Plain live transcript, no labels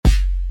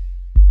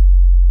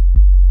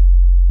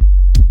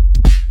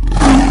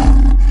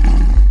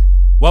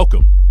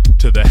Welcome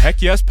to the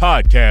Heck Yes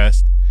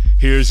Podcast.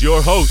 Here's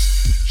your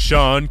host,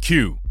 Sean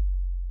Q.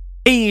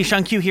 Hey,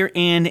 Sean Q here,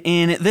 and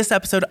in this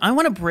episode, I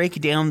want to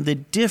break down the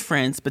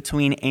difference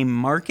between a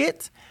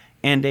market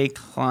and a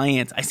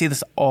client. I see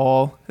this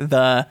all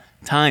the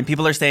time.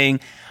 People are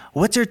saying,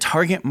 what's your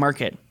target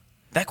market?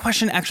 That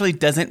question actually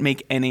doesn't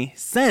make any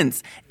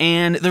sense.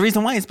 And the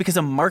reason why is because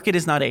a market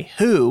is not a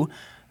who,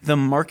 the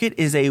market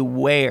is a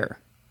where.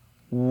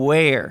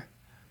 Where?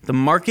 The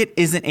market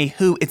isn't a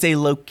who, it's a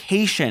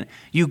location.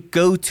 You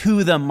go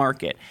to the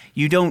market.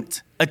 You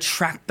don't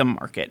attract the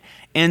market.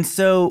 And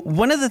so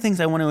one of the things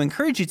I want to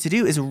encourage you to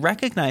do is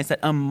recognize that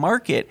a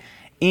market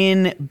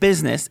in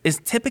business is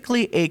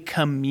typically a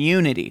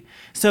community.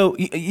 So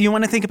you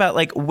want to think about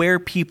like where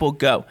people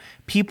go.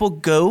 People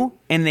go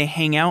and they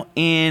hang out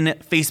in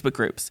Facebook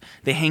groups.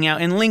 They hang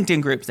out in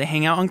LinkedIn groups. They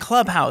hang out on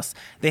Clubhouse.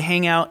 They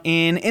hang out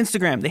in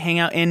Instagram. They hang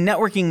out in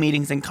networking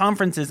meetings and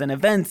conferences and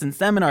events and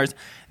seminars.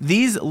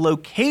 These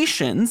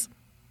locations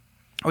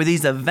or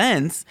these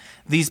events,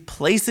 these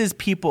places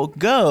people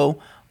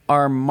go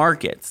are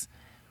markets.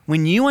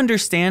 When you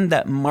understand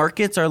that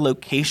markets are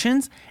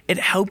locations, it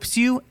helps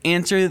you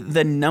answer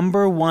the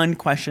number one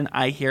question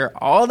I hear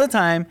all the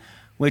time,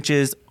 which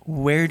is,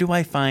 where do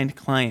I find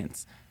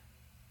clients?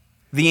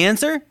 The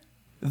answer?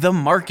 The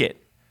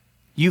market.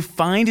 You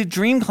find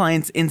dream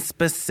clients in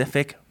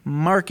specific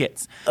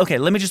markets. Okay,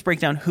 let me just break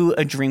down who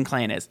a dream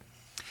client is.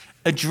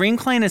 A dream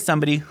client is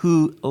somebody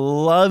who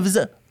loves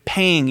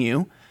paying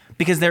you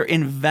because they're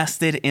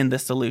invested in the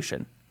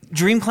solution.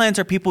 Dream clients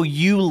are people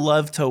you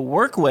love to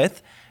work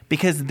with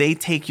because they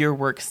take your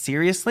work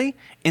seriously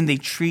and they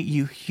treat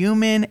you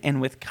human and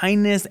with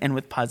kindness and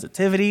with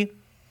positivity.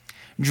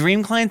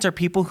 Dream clients are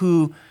people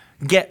who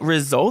get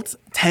results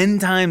 10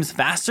 times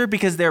faster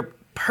because they're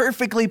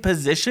perfectly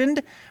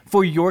positioned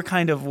for your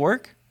kind of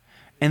work.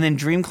 And then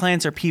dream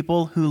clients are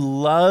people who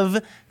love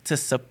to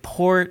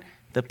support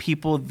the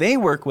people they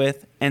work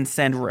with and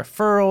send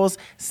referrals,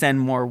 send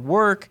more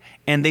work,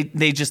 and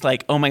they just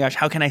like, oh my gosh,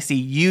 how can I see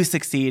you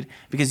succeed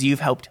because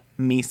you've helped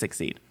me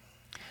succeed?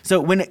 So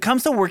when it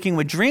comes to working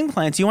with dream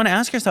clients, you want to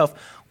ask yourself,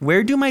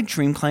 where do my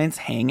dream clients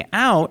hang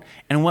out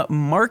and what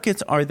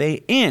markets are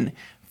they in?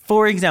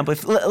 For example,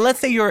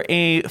 let's say you're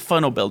a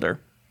funnel builder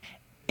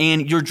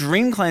and your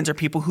dream clients are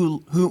people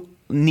who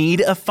need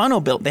a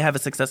funnel built. They have a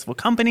successful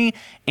company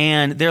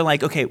and they're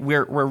like, okay,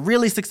 we're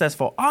really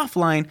successful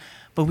offline,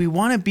 but we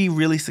want to be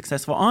really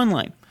successful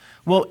online.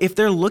 Well, if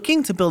they're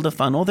looking to build a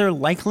funnel, they're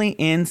likely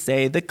in,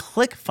 say, the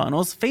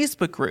ClickFunnels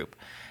Facebook group.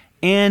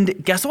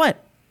 And guess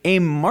what? A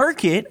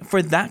market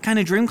for that kind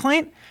of dream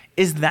client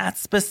is that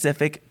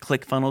specific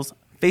ClickFunnels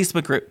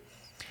Facebook group.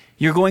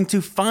 You're going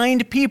to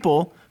find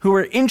people who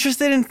are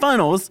interested in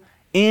funnels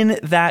in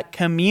that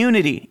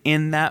community,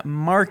 in that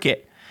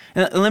market.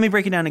 Now, let me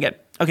break it down again.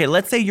 Okay,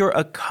 let's say you're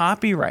a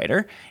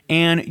copywriter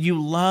and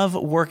you love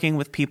working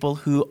with people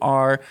who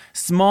are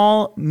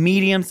small,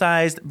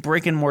 medium-sized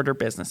brick and mortar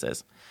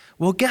businesses.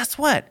 Well, guess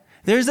what?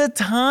 There's a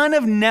ton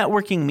of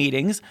networking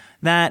meetings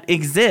that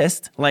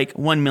exist, like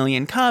 1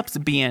 Million Cups,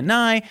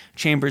 BNI,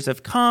 Chambers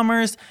of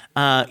Commerce,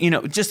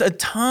 just a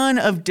ton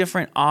of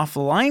different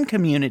offline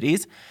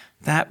communities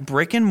that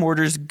brick and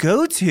mortars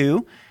go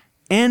to.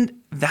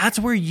 And that's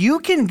where you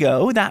can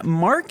go, that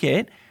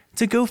market,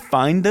 to go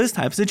find those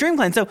types of dream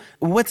clients. So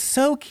what's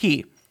so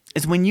key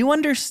is when you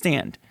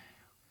understand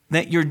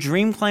that your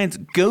dream clients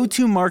go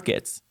to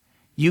markets,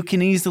 you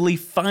can easily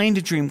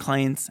find dream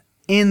clients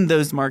in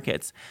those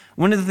markets.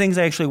 One of the things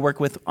I actually work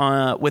with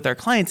our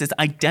clients is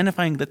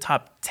identifying the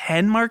top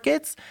 10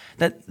 markets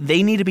that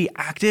they need to be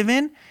active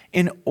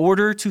in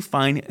order to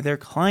find their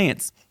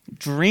clients,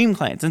 dream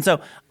clients. And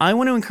so I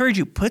want to encourage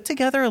you, put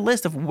together a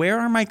list of where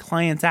are my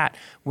clients at?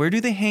 Where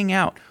do they hang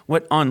out?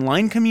 What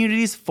online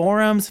communities,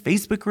 forums,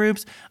 Facebook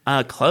groups,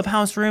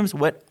 Clubhouse rooms,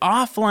 what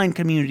offline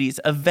communities,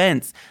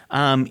 events,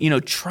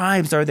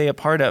 tribes are they a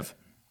part of?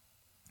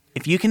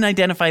 If you can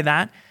identify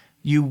that,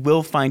 you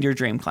will find your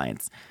dream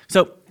clients.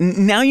 So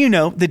now you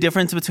know the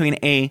difference between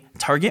a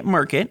target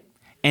market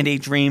and a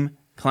dream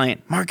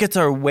client. Markets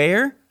are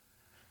where,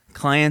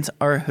 clients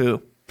are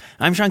who.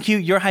 I'm Sean Q,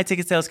 your high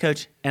ticket sales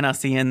coach, and I'll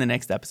see you in the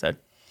next episode.